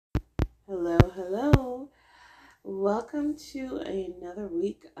Hello, hello. Welcome to another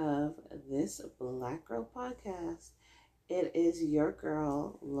week of this Black Girl podcast. It is your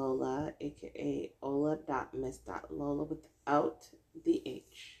girl, Lola, aka Ola.Miss.Lola without the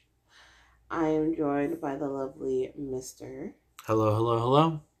H. I am joined by the lovely Mr. Hello, hello,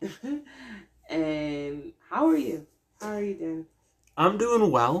 hello. And how are you? How are you doing? I'm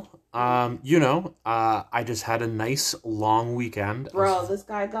doing well. I just had a nice long weekend. Bro, this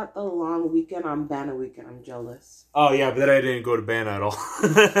guy got the long weekend on Banner weekend. I'm jealous. Oh, yeah, but then I didn't go to Banner at all.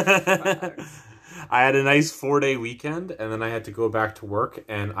 I had a nice 4-day weekend, and then I had to go back to work,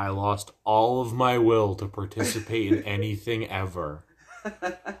 and I lost all of my will to participate in anything ever.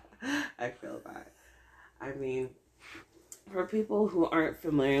 I feel that. I mean, for people who aren't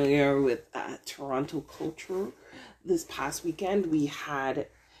familiar with Toronto culture, this past weekend we had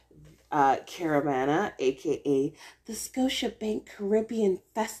Caravana, aka the Scotiabank Caribbean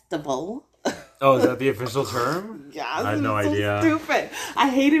Festival. Oh, is that the official term? Yeah, I had no idea. Stupid. I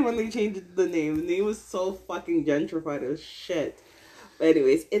hated when they changed the name. The name was so fucking gentrified as shit. But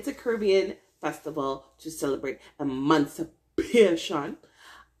anyways, it's a Caribbean festival to celebrate emancipation.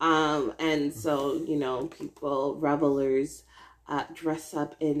 And so, people, revelers, dress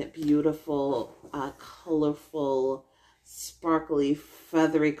up in beautiful, colorful, sparkly,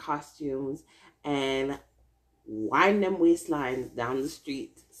 feathery costumes and wind them waistlines down the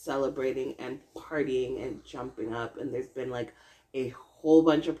street, celebrating and partying and jumping up. And there's been like a whole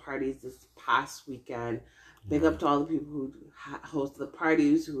bunch of parties this past weekend. Big up to all the people who host the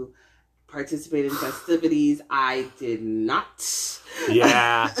parties, who participate in festivities. I did not.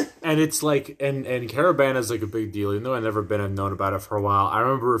 Yeah, and it's like, and Caravana is like a big deal, even though I've never been and known about it for a while. I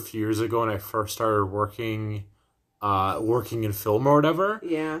remember a few years ago when I first started working in film or whatever.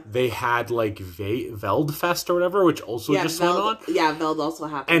 Yeah. They had like Veldfest or whatever, which also went on. Yeah, Veld also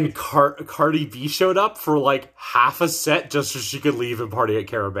happened. And Cardi B showed up for like half a set just so she could leave and party at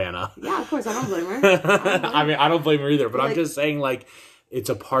Caravana. Yeah, of course, I don't blame her. I don't blame her either, but I'm just saying, like, it's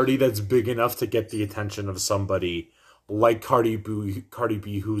a party that's big enough to get the attention of somebody like Cardi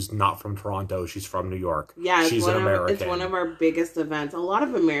B, who's not from Toronto. She's from New York. Yeah, she's an American. It's one of our biggest events. A lot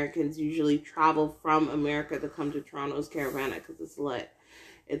of Americans usually travel from America to come to Toronto's Caravana because it's lit.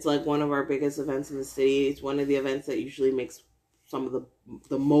 It's like one of our biggest events in the city. It's one of the events that usually makes some of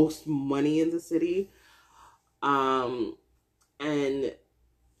the most money in the city. And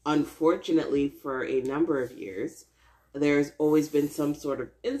unfortunately, for a number of years, there's always been some sort of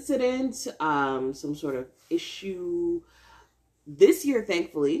incident, some sort of issue. This year,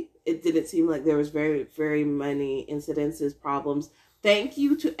 thankfully, it didn't seem like there was very, very many incidences, problems. Thank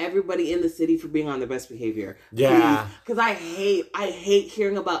you to everybody in the city for being on their best behavior. Yeah. Because I hate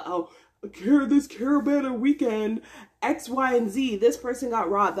hearing about, this Caravana weekend, X, Y, and Z. This person got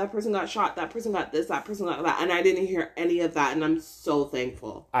robbed. That person got shot. That person got this. That person got that. And I didn't hear any of that. And I'm so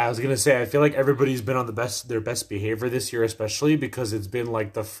thankful. I was going to say, I feel like everybody's been on their best behavior this year, especially because it's been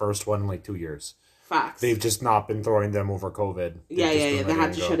like the first one in like 2 years. Facts. They've just not been throwing them over COVID. Yeah. They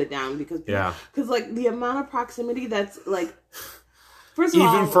had to shut it down because like the amount of proximity that's like, first of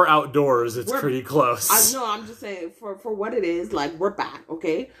all, even for outdoors, it's pretty close. I'm just saying for what it is, like, we're back,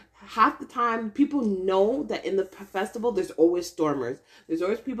 okay? Half the time, people know that in the festival, there's always stormers. There's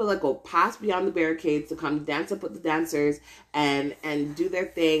always people that go past beyond the barricades to come dance up with the dancers and do their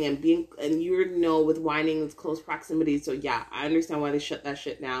thing and with whining, it's close proximity. So yeah, I understand why they shut that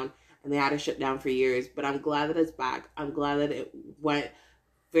shit down, and they had to shut down for years. But I'm glad that it's back. I'm glad that it went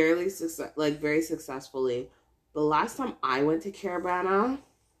very successfully. The last time I went to Caravana,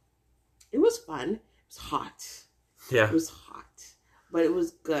 it was fun. It was hot. Yeah. It was hot. But it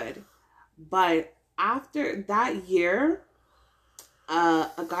was good. But after that year, a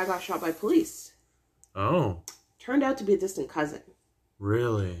guy got shot by police. Oh. Turned out to be a distant cousin.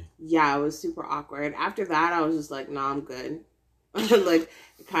 Really? Yeah, it was super awkward. After that, I was just like, nah, I'm good. Like,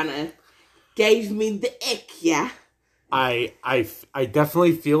 it kind of gave me the ick, yeah. I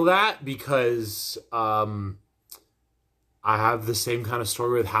definitely feel that because I have the same kind of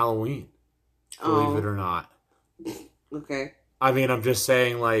story with Halloween, believe it or not. Okay. I mean, I'm just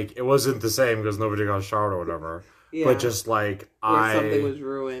saying, like, it wasn't the same because nobody got shot or whatever. Yeah. But just, like, something was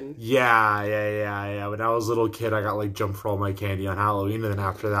ruined. Yeah. When I was a little kid, I got, like, jumped for all my candy on Halloween. And then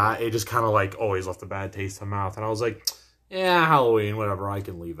after that, it just kind of, like, always left a bad taste in my mouth. And I was like, yeah, Halloween, whatever, I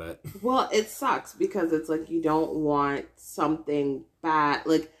can leave it. Well, it sucks because it's, like, you don't want something bad.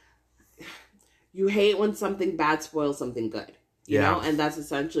 Like, you hate when something bad spoils something good. You know? And that's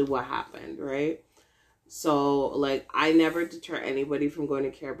essentially what happened, right? So, like, I never deter anybody from going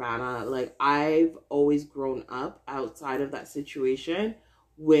to Caravana. Like, I've always grown up outside of that situation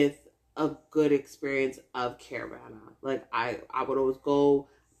with a good experience of Caravana. Like I would always go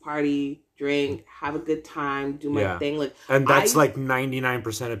party, drink, have a good time, do my thing. Like, and that's like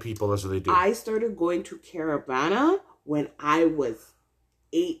 99% of people. That's what they do. I started going to Caravana when I was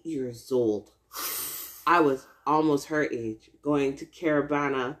 8 years old. I was almost her age going to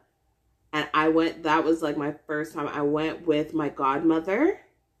Caravana, and I went. That was like my first time. I went with my godmother,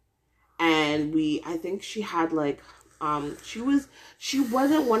 and I think she had like, she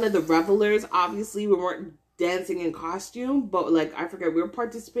wasn't one of the revelers. Obviously, we weren't dancing in costume, but like I forget, we were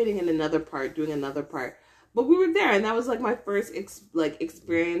participating in another part, doing another part, but we were there, and that was like my first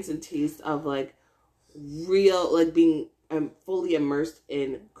experience and taste of like real, like being fully immersed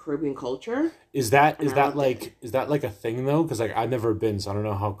in Caribbean culture. Is that like a thing though? Because like I've never been, so I don't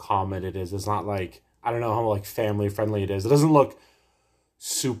know how common it is. It's not like, I don't know how like family friendly it is. It doesn't look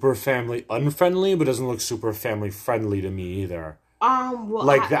super family unfriendly, but doesn't look super family friendly to me either. Well,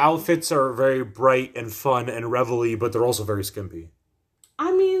 like the outfits are very bright and fun and revel-y, but they're also very skimpy.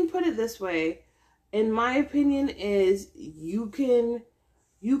 I mean, put it this way, in my opinion, is you can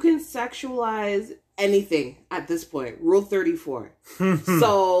sexualize anything at this point. Rule 34.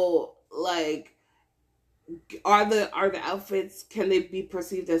 So like, are the outfits, can they be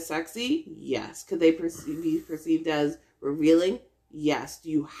perceived as sexy? Yes. Could they be perceived as revealing? Yes. Do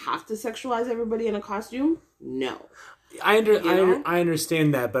you have to sexualize everybody in a costume? No. I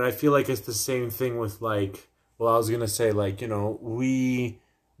understand that, but I feel like it's the same thing with like, well, I was gonna say like, you know, we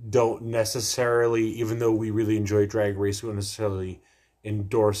don't necessarily, even though we really enjoy Drag Race, we don't necessarily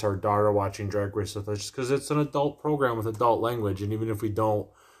endorse our daughter watching Drag Race with us, just because it's an adult program with adult language, and even if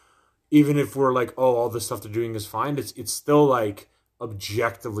we're like, oh, all the stuff they're doing is fine, it's still like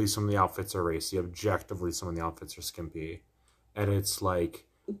objectively some of the outfits are racy, objectively some of the outfits are skimpy, and it's like,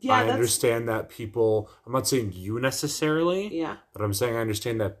 yeah, I understand that people, I'm not saying you necessarily, yeah, but I'm saying I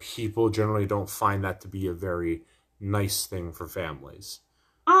understand that people generally don't find that to be a very nice thing for families.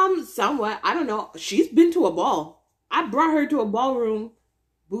 Somewhat. I don't know. She's been to a ball. I brought her to a ballroom,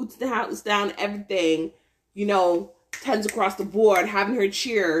 boots the house down, everything, you know, tens across the board, having her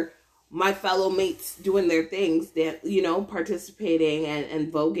cheer, my fellow mates doing their things, that, you know, participating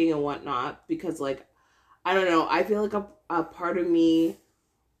and voguing and whatnot, because like, I don't know, I feel like a part of me,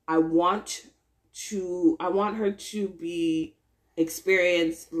 I want her to be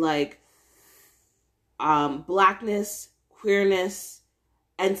experience like blackness, queerness,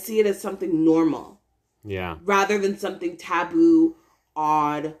 and see it as something normal. Yeah. Rather than something taboo,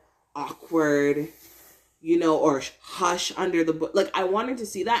 odd, awkward, you know, or hush under the book. Like, I wanted to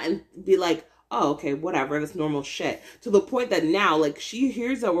see that and be like, oh, okay, whatever, that's normal shit. To the point that now, like, she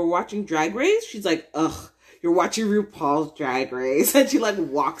hears that we're watching Drag Race, she's like, ugh, you're watching RuPaul's Drag Race, and she like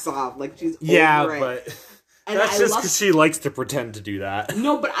walks off, like she's over it. But and that's just because she likes to pretend to do that.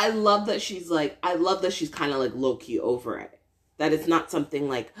 No, but I love that she's kind of like low key over it. That it's not something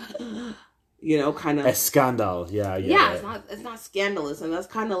like, you know, kind of a scandal. Yeah, it's not scandalous, and that's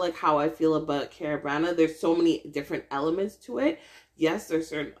kind of like how I feel about Caravana. There's so many different elements to it. Yes, there's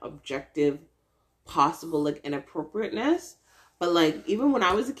certain objective, possible like inappropriateness, but like even when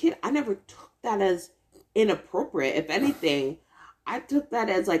I was a kid, I never took that as inappropriate. If anything, I took that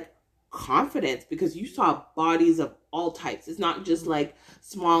as like confidence, because you saw bodies of all types. It's not just like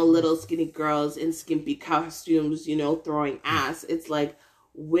small little skinny girls in skimpy costumes, you know, throwing ass. It's like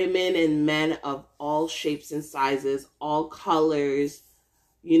women and men of all shapes and sizes, all colors,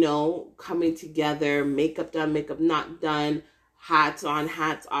 you know, coming together, makeup done, makeup not done, hats on,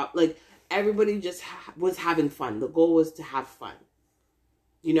 hats off. Like everybody just was having fun. The goal was to have fun,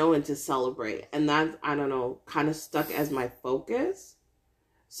 you know, and to celebrate. And that, I don't know, kind of stuck as my focus.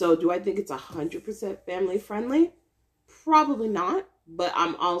 So do I think it's 100% family friendly? Probably not. But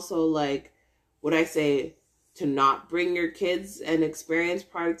I'm also like, would I say to not bring your kids and experience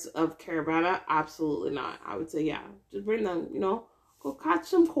parts of Caravana? Absolutely not. I would say, yeah, just bring them, you know, go catch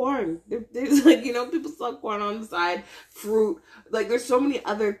some corn. There's like, you know, people sell corn on the side, fruit. Like there's so many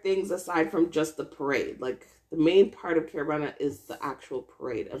other things aside from just the parade. Like the main part of Caravana is the actual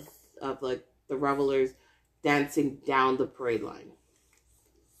parade of like the revelers dancing down the parade line.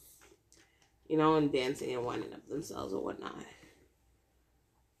 You know, and dancing and winding up themselves or whatnot.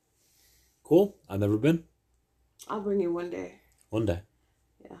 Cool. I've never been. I'll bring you one day. One day.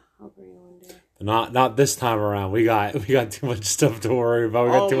 Yeah, I'll bring you one day. But not this time around. We got too much stuff to worry about.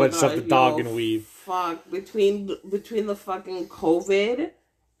 We got too much stuff to talk and weave. Fuck. Between the fucking COVID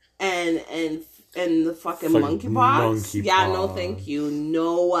and the fucking monkeypox. Yeah, no thank you.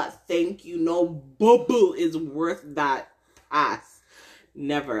 No thank you. No bubble is worth that pass.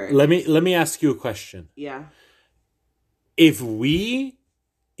 Never. Let me ask you a question. Yeah. If we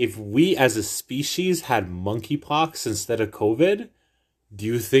if we as a species had monkeypox instead of COVID, do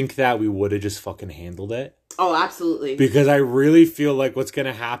you think that we would have just fucking handled it? Oh, absolutely. Because I really feel like what's going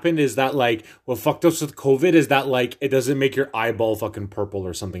to happen is that, like, what fucked us with COVID is that, like, it doesn't make your eyeball fucking purple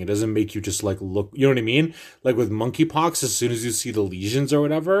or something. It doesn't make you just, like, look, you know what I mean? Like, with monkeypox, as soon as you see the lesions or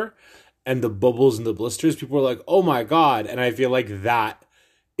whatever, and the bubbles and the blisters, people are like, oh my God. And I feel like that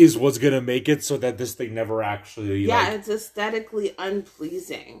is what's going to make it so that this thing never actually, yeah, like, it's aesthetically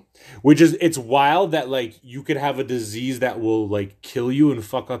unpleasing. Which is, it's wild that, like, you could have a disease that will, like, kill you and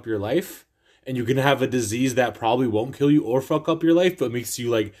fuck up your life. And you can have a disease that probably won't kill you or fuck up your life, but makes you,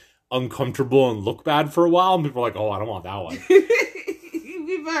 like, uncomfortable and look bad for a while. And people are like, oh, I don't want that one.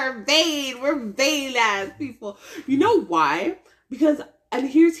 People are vain. We're vain ass people. You know why? Because, and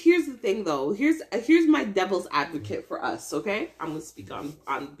here's the thing, though. Here's my devil's advocate for us, okay? I'm going to speak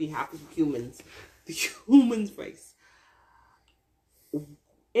on behalf of humans. The humans race.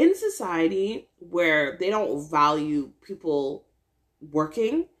 In society where they don't value people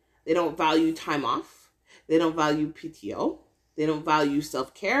working, they don't value time off, they don't value PTO, they don't value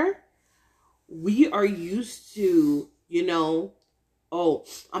self-care, we are used to, you know, oh,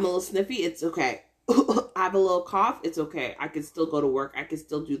 I'm a little sniffy, it's okay. I have a little cough, it's okay. I can still go to work, I can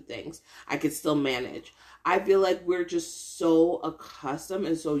still do things, I can still manage. I feel like we're just so accustomed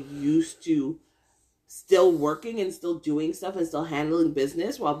and so used to still working and still doing stuff and still handling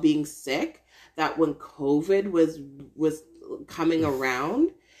business while being sick, that when COVID was coming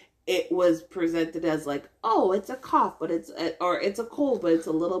around, it was presented as like, oh, it's a cough, but it's a cold, but it's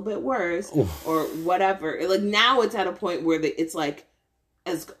a little bit worse. Oof. Or whatever. Like now it's at a point where it's like,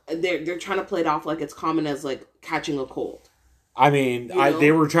 as they're trying to play it off like it's common as like catching a cold. I mean,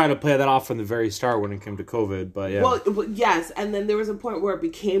 they were trying to play that off from the very start when it came to COVID, but yeah. Well, yes, and then there was a point where it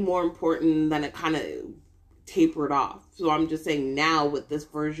became more important, then it kind of tapered off. So I'm just saying now with this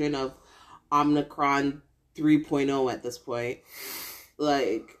version of Omicron 3.0 at this point,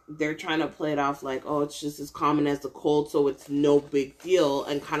 like, they're trying to play it off like, oh, it's just as common as the cold, so it's no big deal,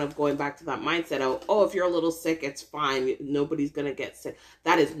 and kind of going back to that mindset of, oh, if you're a little sick, it's fine. Nobody's going to get sick.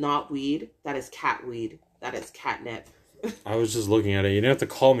 That is not weed. That is cat weed. That is catnip. I was just looking at it. You didn't have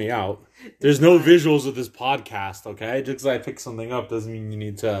to call me out. There's no visuals of this podcast, okay? Just because I picked something up doesn't mean you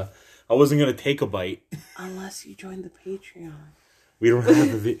need to... I wasn't going to take a bite. Unless you join the Patreon. We don't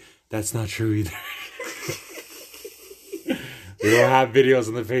have a That's not true either. We don't have videos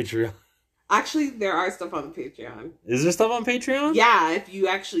on the Patreon. Actually, there are stuff on the Patreon. Is there stuff on Patreon? Yeah, if you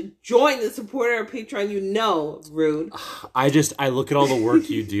actually join the supporter of Patreon, you know, rude. I look at all the work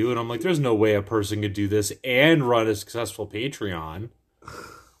you do, and I'm like, there's no way a person could do this and run a successful Patreon.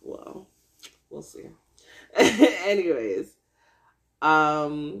 Well, we'll see. Anyways.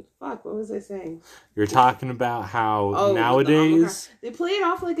 What was I saying? You're talking about how nowadays they play it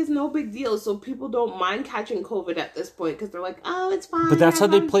off like it's no big deal, so people don't mind catching COVID at this point because they're like, oh, it's fine. But that's how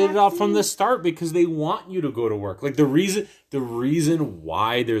they played it off from the start, because they want you to go to work. Like the reason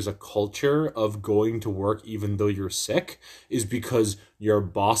why there's a culture of going to work even though you're sick is because your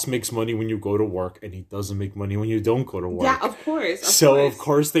boss makes money when you go to work and he doesn't make money when you don't go to work. Yeah, of course. Of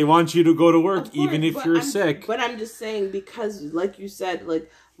course they want you to go to work even if you're sick. But I'm just saying, because like you said,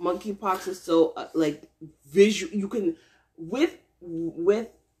 like monkeypox is so like visual. You can with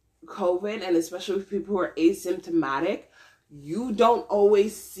COVID, and especially with people who are asymptomatic, you don't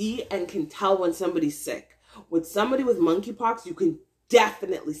always see and can tell when somebody's sick. With somebody with monkeypox, you can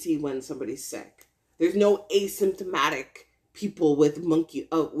definitely see when somebody's sick. There's no asymptomatic people with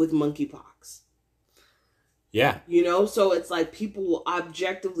monkeypox. Yeah. You know, so it's like people will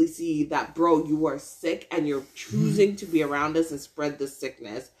objectively see that, bro, you are sick and you're choosing to be around us and spread the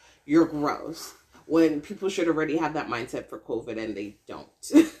sickness. You're gross. When people should already have that mindset for COVID and they don't.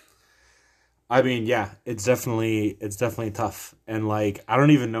 I mean, yeah, it's definitely tough. And like, I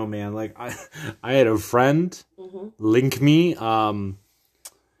don't even know, man. Like I had a friend link me.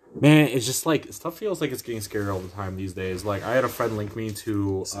 Man, it's just like, stuff feels like it's getting scary all the time these days. Like, I had a friend link me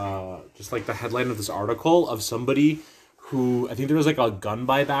to just like the headline of this article of somebody who, I think there was like a gun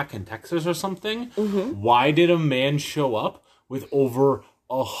buyback in Texas or something. Why did a man show up with over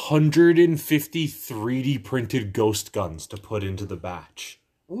 150 3D printed ghost guns to put into the batch?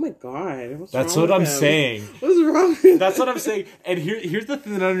 Oh my God. That's what I'm saying. What's wrong with him? That's what I'm saying. And here's the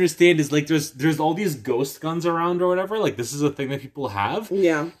thing that I don't understand is like there's all these ghost guns around or whatever. Like this is a thing that people have.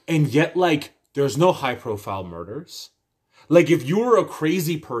 Yeah. And yet like there's no high profile murders. Like if you were a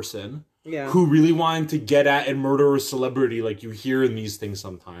crazy person who really wanted to get at and murder a celebrity like you hear in these things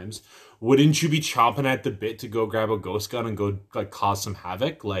sometimes, wouldn't you be chomping at the bit to go grab a ghost gun and go like cause some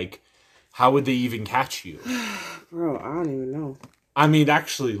havoc? Like how would they even catch you? Bro, I don't even know. I mean,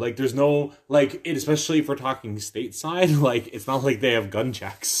 actually, like, there's no, like, especially if we're talking stateside, like, it's not like they have gun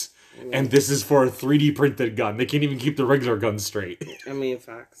checks. And this is for a 3D printed gun. They can't even keep the regular gun straight. I mean,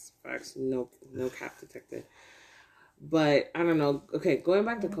 facts. No cap detected. But I don't know. Okay, going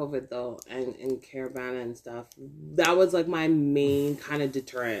back to COVID though, and Caravana and stuff, that was like my main kind of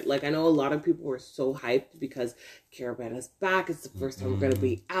deterrent. Like I know a lot of people were so hyped because Caravana's back. It's the first time we're gonna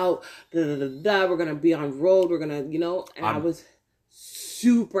be out. We're gonna be on road. We're gonna, and I was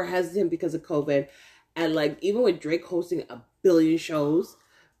super hesitant because of COVID, and like even with Drake hosting a billion shows,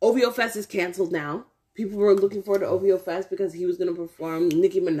 OVO Fest is canceled now. People were looking forward to OVO Fest because he was going to perform.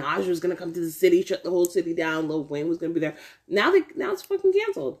 Nicki Minaj was going to come to the city, shut the whole city down. Lil Wayne was going to be there. Now it's fucking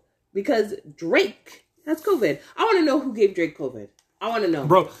canceled because Drake has COVID. I want to know who gave Drake COVID. I want to know,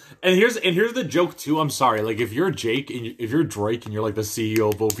 bro. And here's the joke too. I'm sorry, like if you're Drake and you're like the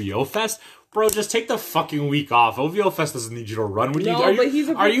CEO of OVO Fest, bro, just take the fucking week off. OVO Fest doesn't need you to run.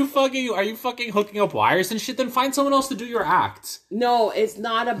 Are you fucking hooking up wires and shit? Then find someone else to do your act. No, it's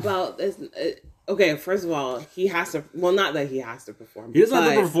not about this. Okay, first of all, he has to. Well, not that he has to perform. He doesn't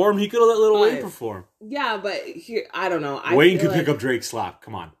have to perform. He could have let Lil Wayne perform. Yeah, but here, I don't know. Wayne could pick up Drake's slack.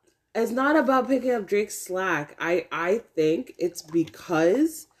 Come on. It's not about picking up Drake's slack. I think it's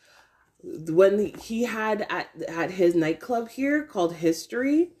because when he had at his nightclub here called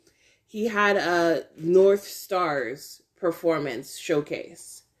History, he had a North Stars performance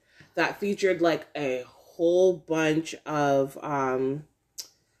showcase that featured like a whole bunch of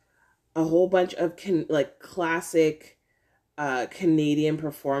classic Canadian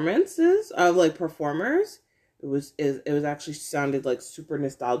performances of like performers. It was actually sounded like super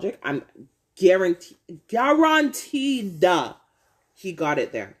nostalgic. I'm guaranteed he got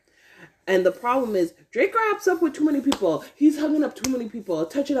it there. And the problem is Drake wraps up with too many people. He's hugging up too many people,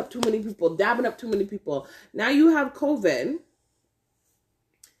 touching up too many people, dabbing up too many people. Now you have COVID.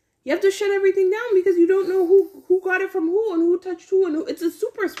 You have to shut everything down because you don't know who got it from who and who touched who and who. It's a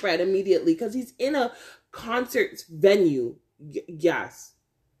super spread immediately because he's in a concert venue. Yes.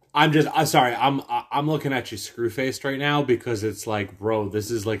 I'm sorry. I'm looking at you screw-faced right now because it's like, bro, this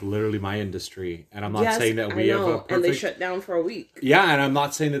is like literally my industry. And I'm not saying that we have a perfect... And they shut down for a week. Yeah, and I'm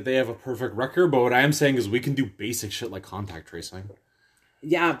not saying that they have a perfect record, but what I am saying is we can do basic shit like contact tracing.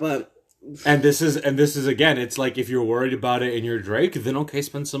 Yeah, but... And this is again, it's like if you're worried about it and you're Drake, then okay,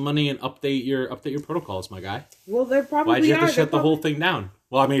 spend some money and update your protocols, my guy. Well, they're probably Why'd you have to shut the whole thing down?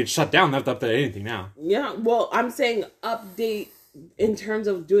 Well, I mean, it's shut down. They have to update anything now. Yeah, well, I'm saying update in terms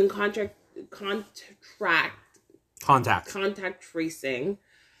of doing contact tracing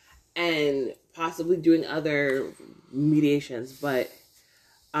and possibly doing other mediations, but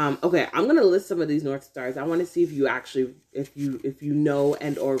okay, I'm gonna list some of these North Stars. I want to see if you actually, if you know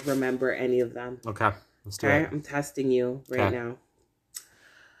and or remember any of them. Okay, let's do it. I'm testing you right now.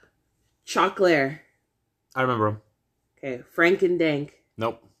 Choclair. I remember him. Okay, Frank and Dank.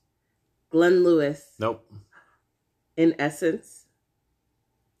 Nope. Glenn Lewis. Nope. In Essence.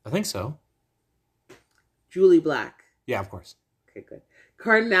 I think so. Julie Black. Yeah, of course. Okay, good.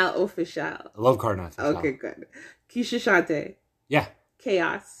 Cardinal Official. I love Cardinal Official. Okay, good. Keisha Shante. Yeah.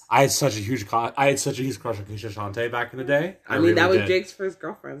 Chaos. I had such a huge crush on Keisha Shante back in the day. I mean, really that was Jake's first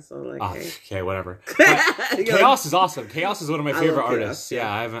girlfriend, so like. Oh, okay, whatever. Chaos is awesome. Chaos is one of my favorite artists.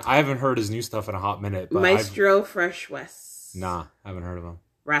 Yeah, I haven't heard his new stuff in a hot minute. But Maestro Fresh West. Nah, I haven't heard of him.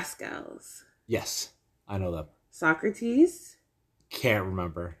 Rascals. Yes, I know them. Socrates. Can't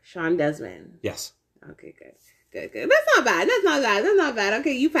remember. Sean Desmond. Yes. Okay, good. That's not bad.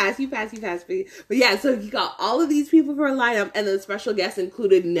 Okay, you pass. But yeah, so you got all of these people for a lineup, and the special guest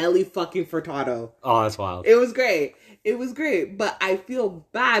included Nelly fucking Furtado. Oh, that's wild. It was great. But I feel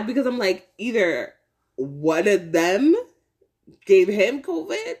bad because I'm like, either one of them gave him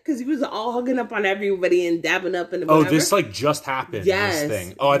COVID because he was all hugging up on everybody and dabbing up and whatever. Oh, this like just happened. Yes. This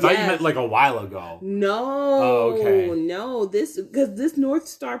thing. Oh, I thought you meant like a while ago. No. Oh, okay. No, because this North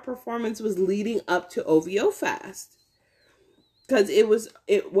Star performance was leading up to OVO Fest. Because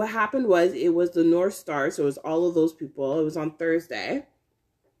what happened was it was the North Star, so it was all of those people. It was on Thursday.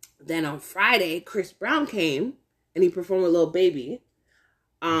 Then on Friday, Chris Brown came and he performed with Lil Baby.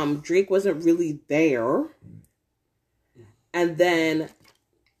 Drake wasn't really there. And then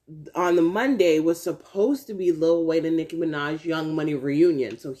on the Monday was supposed to be Lil Wayne and Nicki Minaj Young Money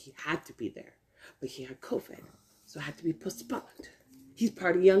reunion. So he had to be there. But he had COVID. So it had to be postponed. He's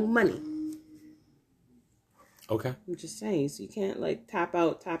part of Young Money. Okay. I'm just saying. So you can't like tap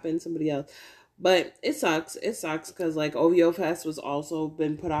in somebody else. But it sucks. It sucks because like OVO Fest was also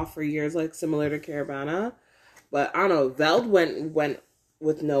been put off for years, like similar to Caravana. But I don't know. Veld went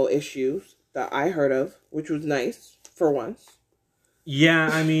with no issues that I heard of, which was nice. For once. Yeah,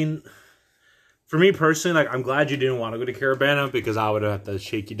 I mean, for me personally, like, I'm glad you didn't want to go to Carabana because I would have to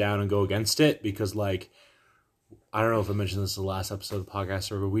shake you down and go against it because, like, I don't know if I mentioned this in the last episode of the podcast,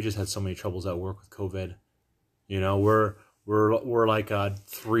 but we just had so many troubles at work with COVID. You know, we're like a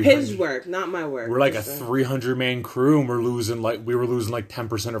 300. His work, not my work. We're like a 300-man crew, and we were losing like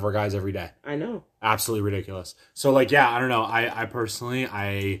 10% of our guys every day. I know. Absolutely ridiculous. So, like, yeah, I don't know. I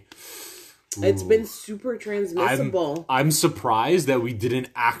personally, it's been super transmissible. I'm surprised that we didn't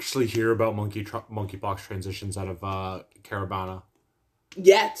actually hear about monkeypox transitions out of Carabana.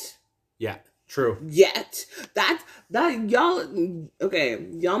 Yet. Yeah, true. Yet. That y'all, okay,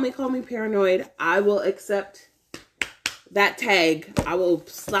 y'all may call me paranoid. I will accept that tag. I will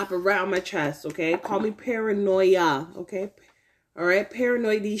slap around my chest, okay? Call me paranoia, okay? All right?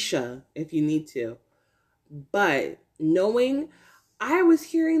 Paranoidisha, if you need to. But knowing, I was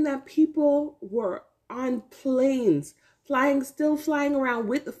hearing that people were on planes, still flying around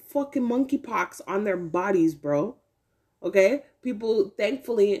with the fucking monkeypox on their bodies, bro. Okay? People,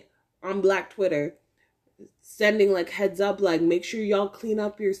 thankfully, on Black Twitter, sending like heads up, like, make sure y'all clean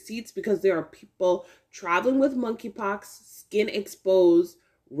up your seats because there are people traveling with monkeypox, skin exposed,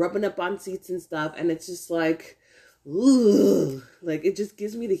 rubbing up on seats and stuff. And it's just like, ugh. Like, it just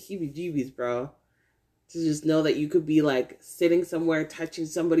gives me the heebie-jeebies, bro. To just know that you could be like sitting somewhere, touching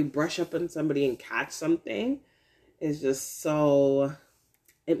somebody, brush up on somebody and catch something is just so,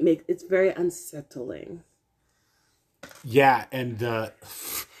 it's very unsettling. Yeah, and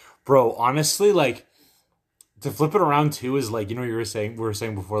bro, honestly, like, to flip it around too is like, you know, we were saying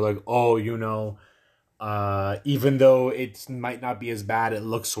before, like, oh, you know, even though it might not be as bad, it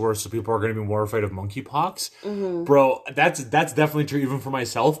looks worse, so people are going to be more afraid of monkeypox. Mm-hmm. Bro, that's definitely true even for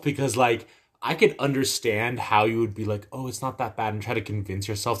myself because, like, I could understand how you would be like, oh, it's not that bad, and try to convince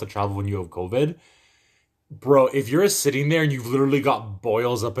yourself to travel when you have COVID. Bro, if you're sitting there and you've literally got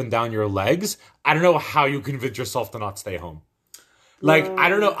boils up and down your legs, I don't know how you convince yourself to not stay home. Like, I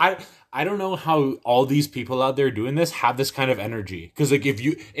don't know. I don't know how all these people out there doing this have this kind of energy. Because, like,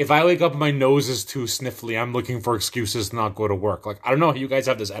 if I wake up and my nose is too sniffly, I'm looking for excuses to not go to work. Like, I don't know how you guys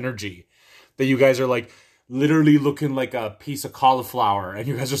have this energy. That you guys are, like, literally looking like a piece of cauliflower. And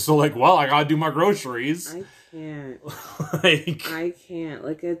you guys are still like, well, I gotta do my groceries. I can't. I can't.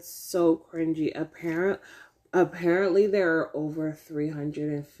 Like, it's so cringy. Apparently, there are over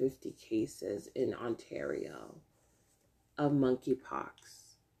 350 cases in Ontario of monkeypox.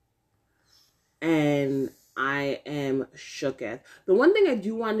 And I am shooketh. The one thing I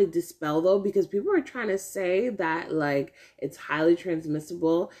do want to dispel, though, because people are trying to say that, like, it's highly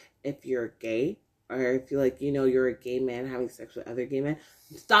transmissible if you're gay, or if you're, like, you know, you're a gay man having sex with other gay men.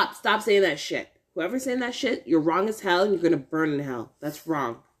 Stop saying that shit. Whoever's saying that shit, you're wrong as hell, and you're gonna burn in hell. That's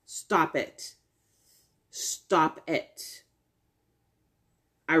wrong. Stop it. Stop it.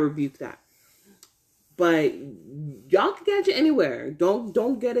 I rebuke that. But y'all can catch it anywhere.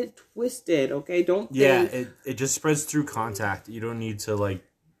 Don't get it twisted, okay? Don't think... Yeah, it just spreads through contact. You don't need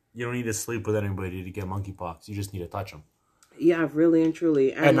to sleep with anybody to get monkeypox. You just need to touch them. Yeah, really and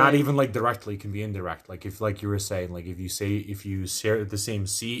truly. And not even, like, directly. It can be indirect. Like, if, like you were saying, like, if you share the same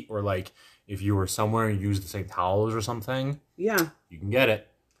seat, or, like, if you were somewhere and use the same towels or something. Yeah. You can get it.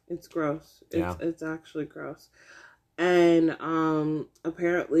 It's gross. It's actually gross. And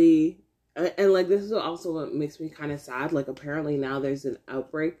apparently, and like, this is also what makes me kind of sad. Like, apparently now there's an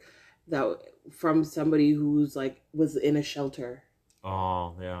outbreak that from somebody who's like was in a shelter.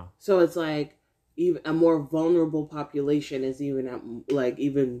 Oh yeah. So it's like even a more vulnerable population is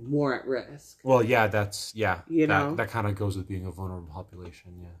even more at risk. Well, yeah, that's you know, that kind of goes with being a vulnerable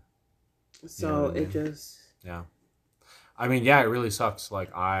population. Yeah. So you know what I mean? it just yeah. I mean, yeah, it really sucks.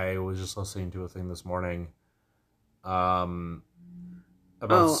 Like, I was just listening to a thing this morning. I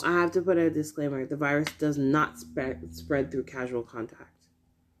have to put a disclaimer. The virus does not spread through casual contact.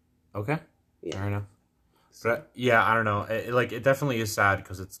 Okay. Yeah. Fair enough. But, yeah, I don't know. It definitely is sad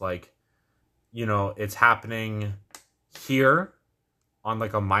because it's like, you know, it's happening here on,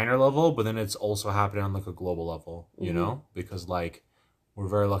 like, a minor level, but then it's also happening on, like, a global level, you know? Because, like, we're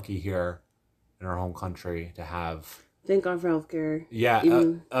very lucky here in our home country to have... Thank God for healthcare. Yeah,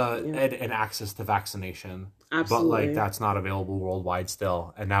 and access to vaccination. Absolutely. But, like, that's not available worldwide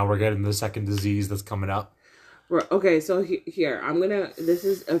still. And now we're getting the second disease that's coming up. Okay, so here, this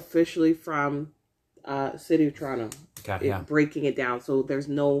is officially from City of Toronto. Okay, yeah. Breaking it down, so there's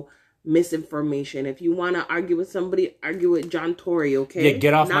no misinformation. If you want to argue with somebody, argue with John Tory, okay? Yeah,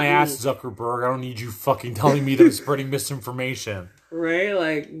 get off my ass, Zuckerberg. I don't need you fucking telling me they're spreading misinformation. Right?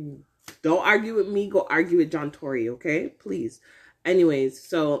 Like... Don't argue with me. Go argue with John Tory, okay? Please. Anyways,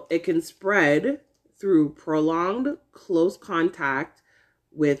 so it can spread through prolonged close contact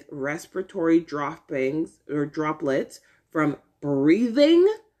with respiratory droppings or droplets from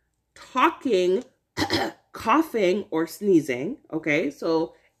breathing, talking, coughing, or sneezing. Okay,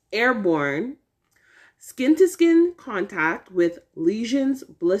 so airborne. Skin-to-skin contact with lesions,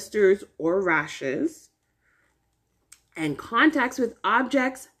 blisters, or rashes. And contacts with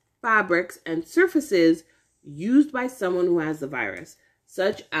objects, fabrics, and surfaces used by someone who has the virus,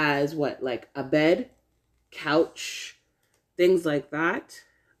 such as like a bed, couch, things like that.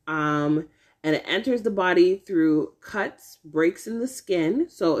 And it enters the body through cuts, breaks in the skin.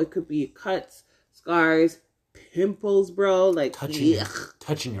 So it could be cuts, scars, pimples, bro. Like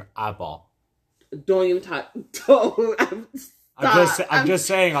touching your eyeball. Don't even talk. Don't. I'm just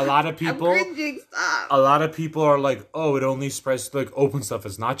saying. A lot of people. I'm cringing, stop. A lot of people are like, "Oh, it only spreads to like open stuff."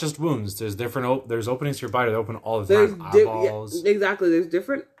 It's not just wounds. There's different. There's openings to your body that open all the time. Eyeballs. Exactly. There's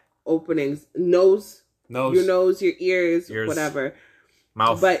different openings. Nose. Your nose, your ears, whatever.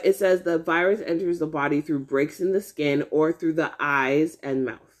 Mouth. But it says the virus enters the body through breaks in the skin or through the eyes and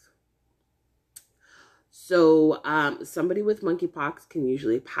mouth. So somebody with monkeypox can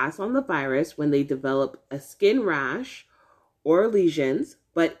usually pass on the virus when they develop a skin rash or lesions,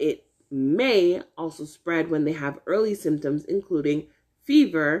 but it may also spread when they have early symptoms, including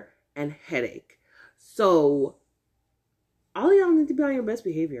fever and headache. So all y'all need to be on your best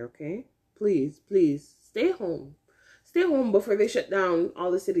behavior, okay? Please, please, stay home. Stay home before they shut down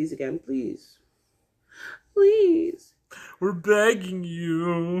all the cities again, please. Please. We're begging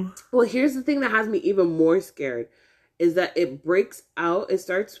you. Well, here's the thing that has me even more scared is that it breaks out. It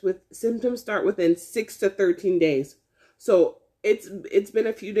starts with symptoms start within 6 to 13 days. So it's been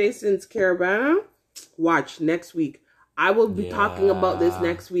a few days since Carabana. Watch next week. I will be talking about this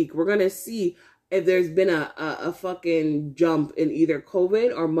next week. We're going to see if there's been a fucking jump in either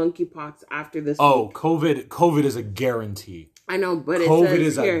COVID or monkeypox after this week. COVID is a guarantee. I know, but COVID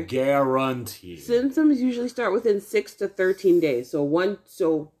is a guarantee. Symptoms usually start within 6 to 13 days. So 1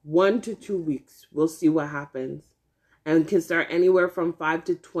 to 2 weeks. We'll see what happens. And can start anywhere from 5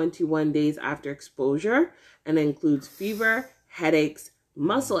 to 21 days after exposure. And includes fever, headaches,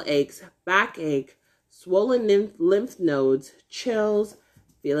 muscle aches, backache, swollen lymph nodes, chills,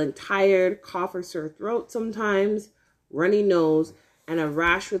 feeling tired, cough or sore throat sometimes, runny nose, and a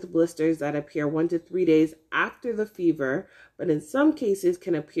rash with blisters that appear 1 to 3 days after the fever, but in some cases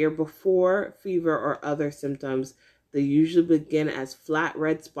can appear before fever or other symptoms. They usually begin as flat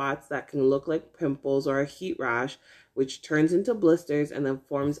red spots that can look like pimples or a heat rash, which turns into blisters and then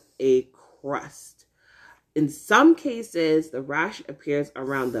forms a crust. In some cases, the rash appears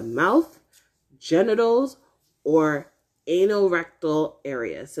around the mouth, genitals, or anorectal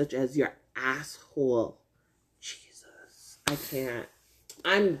areas, such as your asshole. Jesus, I can't.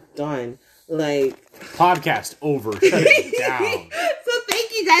 I'm done. Like, podcast over. Shut it down. So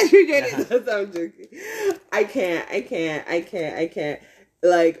thank you guys for joining us. I'm joking. I can't.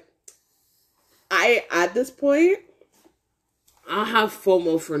 Like, at this point, I'll have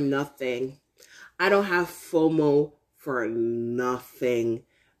FOMO for nothing. I don't have FOMO for nothing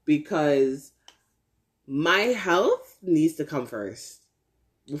because my health needs to come first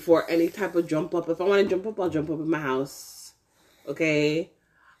before any type of jump up. If I want to jump up, I'll jump up in my house. Okay?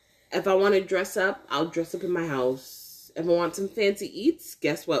 If I want to dress up, I'll dress up in my house. If I want some fancy eats,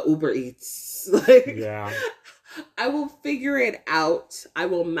 guess what? Uber Eats. Yeah. I will figure it out. I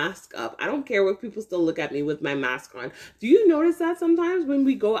will mask up. I don't care if people still look at me with my mask on. Do you notice that sometimes when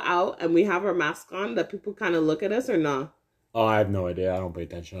we go out and we have our mask on that people kind of look at us or not? Oh, I have no idea. I don't pay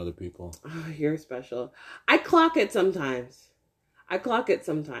attention to other people. Oh, you're special. I clock it sometimes.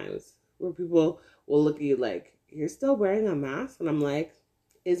 Where people will look at you like, you're still wearing a mask? And I'm like,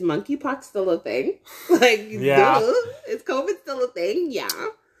 is monkeypox still a thing? Like, yeah. Duh. Is COVID still a thing? Yeah.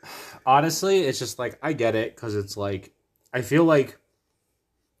 Honestly, it's just like, I get it, because it's like, I feel like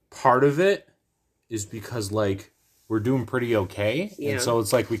part of it is because, like, we're doing pretty okay. Yeah. And so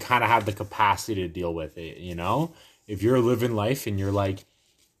it's like we kind of have the capacity to deal with it, you know? If you're living life and you're like,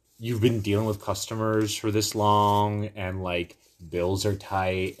 you've been dealing with customers for this long and, like, bills are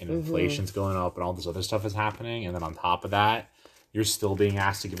tight and inflation's going up and all this other stuff is happening, and then on top of that, you're still being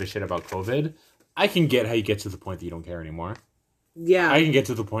asked to give a shit about COVID, I can get how you get to the point that you don't care anymore. Yeah. I can get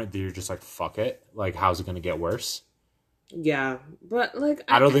to the point that you're just like, fuck it. Like, how's it going to get worse? Yeah. But, like...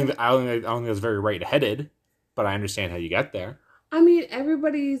 I don't think that's very right-headed, but I understand how you get there. I mean,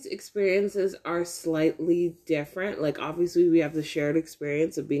 everybody's experiences are slightly different. Like, obviously, we have the shared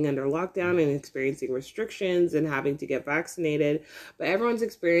experience of being under lockdown and experiencing restrictions and having to get vaccinated. But everyone's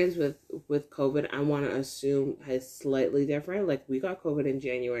experience with COVID, I want to assume, is slightly different. Like, we got COVID in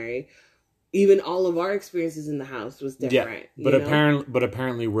January. even all of our experiences in the house was different. Yeah, but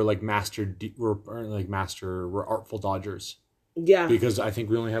apparently we're like we're artful dodgers. Yeah, because I think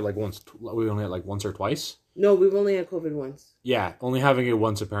we only had like once or twice. No, we've only had COVID once. Yeah, only having it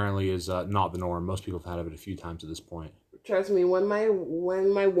once apparently is not the norm. Most people have had it a few times at this point. Trust me, when my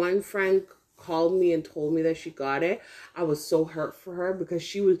one friend called me and told me that she got it, I was so hurt for her because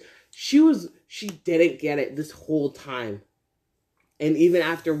she didn't get it this whole time. And even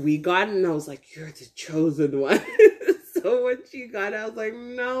after we got it, and I was like, you're the chosen one. So when she got it, I was like,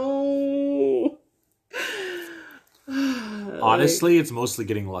 no. Honestly, it's mostly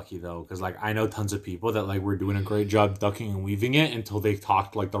getting lucky though, because like I know tons of people that like were doing a great job ducking and weaving it until they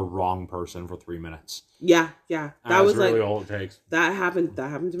talked to like the wrong person for 3 minutes. Yeah. That was really like all it takes. That happened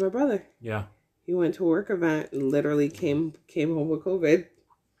to my brother. Yeah. He went to a work event and literally came home with COVID.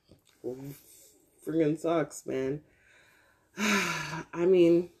 Friggin' sucks, man. I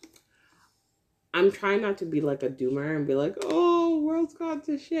mean, I'm trying not to be like a doomer and be like, oh, world's gone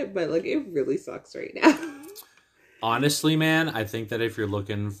to shit, but like it really sucks right now. Honestly, man, I think that if you're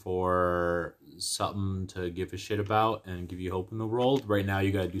looking for something to give a shit about and give you hope in the world, right now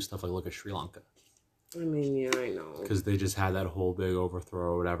you gotta do stuff like look at Sri Lanka. I mean, yeah, I know. Because they just had that whole big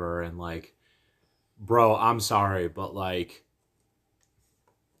overthrow or whatever, and like, bro, I'm sorry, but like,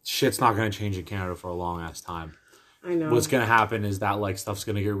 shit's not gonna change in Canada for a long ass time. I know. What's gonna happen is that like stuff's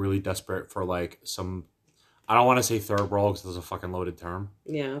gonna get really desperate for like some, I don't want to say third world because it's a fucking loaded term.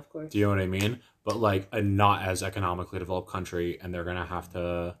 Yeah, of course. Do you know what I mean? But like a not as economically developed country, and they're gonna have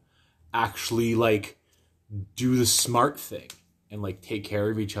to actually like do the smart thing and like take care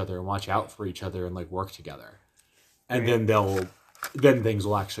of each other and watch out for each other and like work together, and right. then things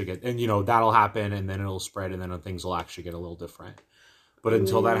will actually get, and you know that'll happen, and then it'll spread, and then things will actually get a little different. But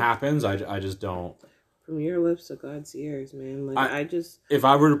until that happens, I just don't. From your lips to God's ears, man. Like I just, if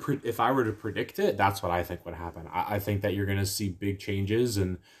I were to predict it, that's what I think would happen. I think that you're gonna see big changes,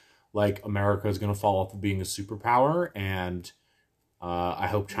 and like America is gonna fall off of being a superpower, and I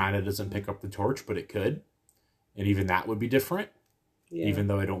hope China doesn't pick up the torch, but it could, and even that would be different. Yeah. Even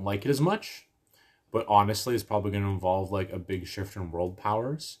though I don't like it as much, but honestly, it's probably gonna involve like a big shift in world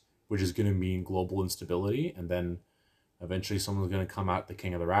powers, which is gonna mean global instability, and then eventually someone's gonna come out the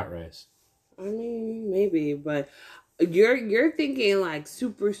king of the rat race. I mean, maybe, but you're thinking like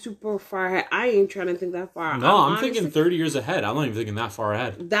super far ahead. I ain't trying to think that far. No, I'm thinking 30 years ahead. I'm not even thinking that far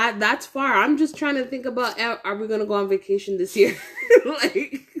ahead. That's far. I'm just trying to think about, are we gonna go on vacation this year?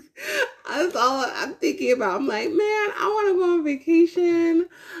 Like, that's all I'm thinking about. I'm like, man, I want to go on vacation.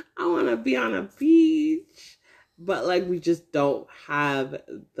 I want to be on a beach, but like we just don't have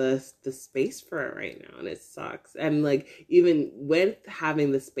the space for it right now, and it sucks. And like even with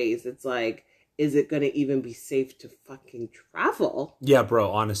having the space, it's like, is it going to even be safe to fucking travel? Yeah,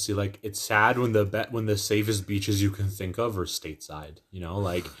 bro, honestly, like, it's sad when the safest beaches you can think of are stateside, you know?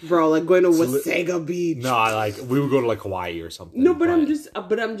 Like, bro, like going to Wasaga Beach. No, like, we would go to, like, Hawaii or something. No, but I'm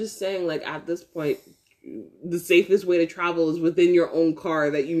just saying, like, at this point, the safest way to travel is within your own car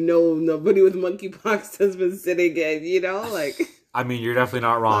that you know nobody with monkeypox has been sitting in, you know? Like, I mean, you're definitely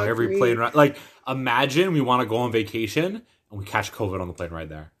not wrong. Every plane ride, like, imagine we want to go on vacation and we catch COVID on the plane right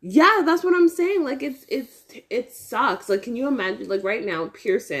there. Yeah, that's what I'm saying. Like, it sucks. Like, can you imagine, like, right now,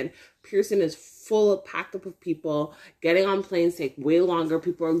 Pearson is packed up of people. Getting on planes take way longer.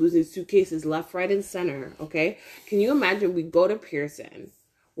 People are losing suitcases left, right, and center, okay? Can you imagine we go to Pearson,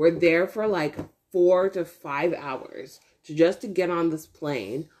 we're there for, like, 4 to 5 hours to get on this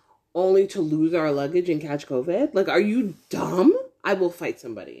plane, only to lose our luggage and catch COVID? Like, are you dumb? I will fight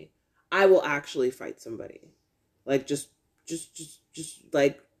somebody. I will actually fight somebody. Like, just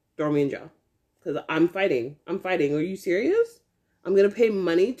like throw me in jail, because I'm fighting. Are you serious? I'm gonna pay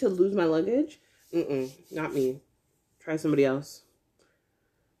money to lose my luggage? Not me. Try somebody else.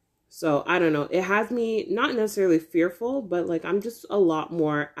 So I don't know. It has me not necessarily fearful, but like I'm just a lot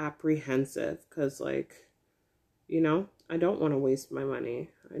more apprehensive, because like, you know, I don't want to waste my money.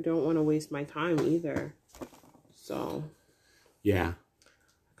 I don't want to waste my time either. So yeah,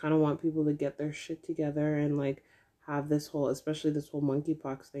 I kind of want people to get their shit together and like have this whole, especially this whole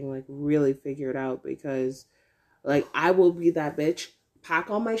monkeypox thing, like really figured out, because like I will be that bitch, pack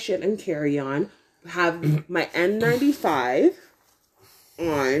all my shit and carry on, have my N95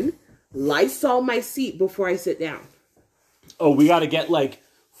 on, Lysol my seat before I sit down. Oh, we got to get like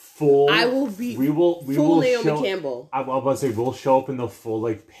full. I will be. We will full Naomi Campbell. I was about to say we'll show up in the full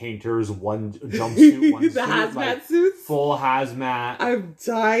like painter's one jumpsuit, one the suit, hazmat like, suits. full hazmat. I'm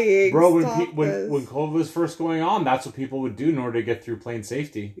dying, bro. When COVID was first going on, that's what people would do in order to get through plane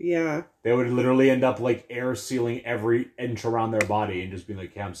safety. Yeah, they would literally end up like air sealing every inch around their body and just being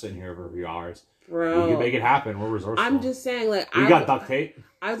like, "Okay, I'm sitting here for a few hours." Bro, we can make it happen. We're resourceful. I'm just saying, like, we got duct tape.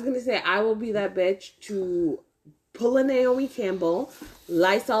 I was gonna say I will be that bitch to pull a Naomi Campbell,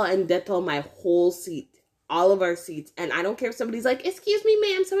 Lysol and Dettol my whole seat, all of our seats, and I don't care if somebody's like, "Excuse me,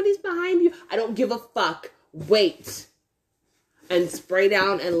 ma'am, somebody's behind you." I don't give a fuck. Wait, and spray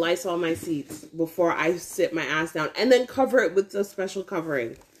down and Lysol my seats before I sit my ass down, and then cover it with a special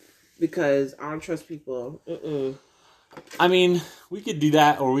covering because I don't trust people. I mean, we could do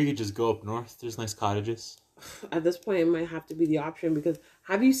that, or we could just go up north. There's nice cottages. At this point, it might have to be the option because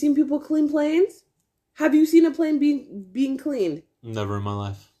have you seen people clean planes? Have you seen a plane being cleaned? Never in my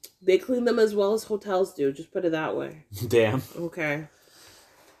life. They clean them as well as hotels do. Just put it that way. Damn. Okay.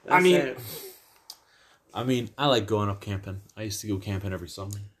 I mean, I like going up camping. I used to go camping every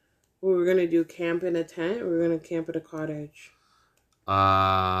summer. Well, we're gonna do camp in a tent, or we're gonna camp at a cottage.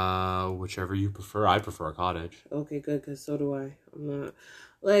 Whichever you prefer. I prefer a cottage. Okay, good, because so do I. I'm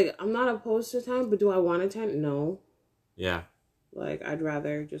not opposed to a tent, but do I want a tent? No. Yeah. Like, I'd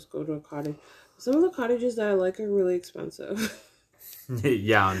rather just go to a cottage. Some of the cottages that I like are really expensive.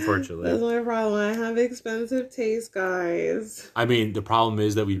 Yeah, unfortunately. That's my problem. I have expensive taste, guys. I mean, the problem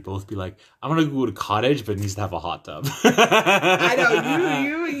is that we'd both be like, I'm going to go to cottage, but it needs to have a hot tub. I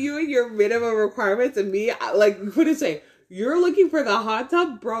know. You and your minimum requirements, and me, like, what did it say? You're looking for the hot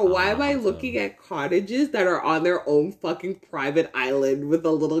tub? Bro, why am I looking at cottages that are on their own fucking private island with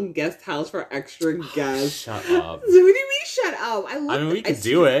a little guest house for extra guests? Shut up. What do you mean shut up? I mean, we could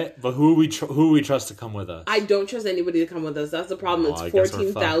do it, but who we trust to come with us? I don't trust anybody to come with us. That's the problem. It's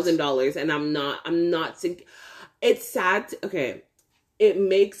 $14,000 and I'm not sinking. It's sad. Okay. It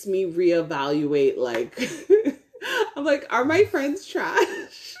makes me reevaluate, like, I'm like, are my friends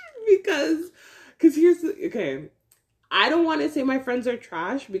trash? because okay. I don't want to say my friends are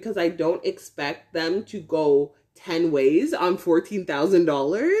trash because I don't expect them to go 10 ways on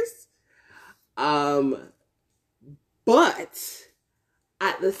 $14,000. But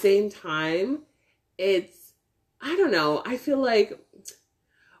at the same time, it's, I don't know. I feel like,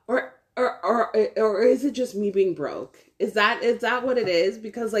 or is it just me being broke? Is that what it is?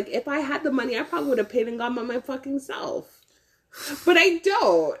 Because, like, if I had the money, I probably would have paid and gone by my fucking self. But I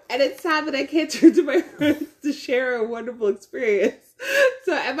don't. And it's sad that I can't turn to my friends to share a wonderful experience.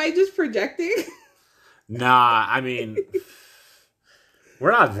 So am I just projecting? Nah, I mean,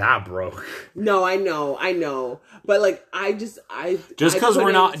 we're not that broke. No, I know. But like, just because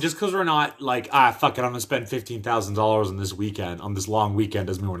we're not like, fuck it, I'm gonna spend $15,000 on this weekend, on this long weekend,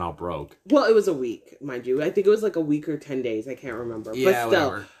 doesn't mean we're not broke. Well, it was a week, mind you. I think it was like a week or 10 days. I can't remember. Yeah,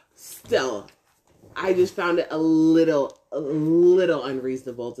 but still, I just found it a little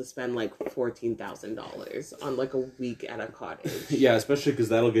unreasonable to spend like $14,000 on like a week at a cottage. Yeah, especially because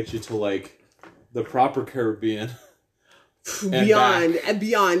that'll get you to like the proper Caribbean.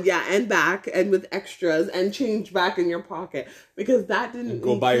 Beyond, yeah, and back, and with extras and change back in your pocket, because that didn't. And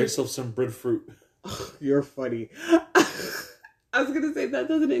go buy yourself some breadfruit. Oh, you're funny. I was gonna say that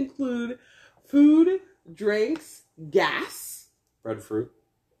doesn't include food, drinks, gas, breadfruit,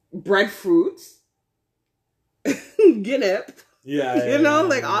 Guinnep. Yeah, you know,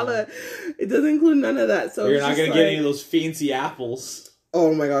 like all of it doesn't include none of that. So you're not gonna get any of those fancy apples.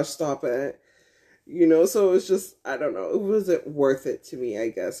 Oh my gosh, stop it. You know, so it was just, I don't know, it wasn't worth it to me, I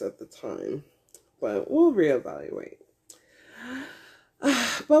guess, at the time. But we'll reevaluate.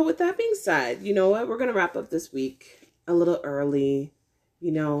 But with that being said, you know what? We're going to wrap up this week a little early.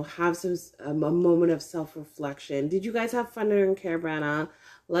 You know, have a moment of self-reflection. Did you guys have fun during Caribana?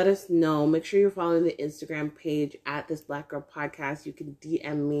 Let us know. Make sure you're following the Instagram page at This Black Girl Podcast. You can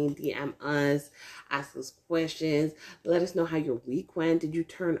DM me, DM us, ask us questions. Let us know how your week went. Did you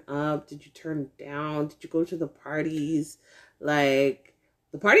turn up? Did you turn down? Did you go to the parties? Like,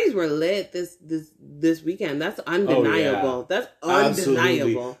 the parties were lit this weekend. That's undeniable. Oh, yeah. That's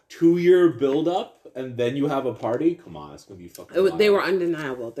undeniable. Absolutely. 2-year build up and then you have a party? Come on, it's gonna be fucking They were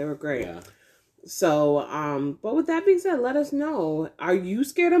undeniable. They were great. Yeah. So, but with that being said, let us know. Are you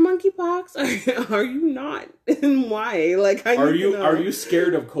scared of monkeypox? Are you not? And why? Like, are you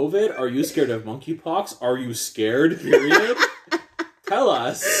scared of COVID? Are you scared of monkeypox? Are you scared? Period. Tell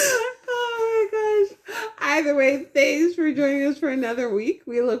us. Oh my gosh. Either way, thanks for joining us for another week.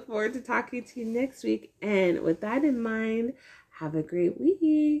 We look forward to talking to you next week. And with that in mind, have a great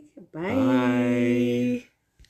week. Bye.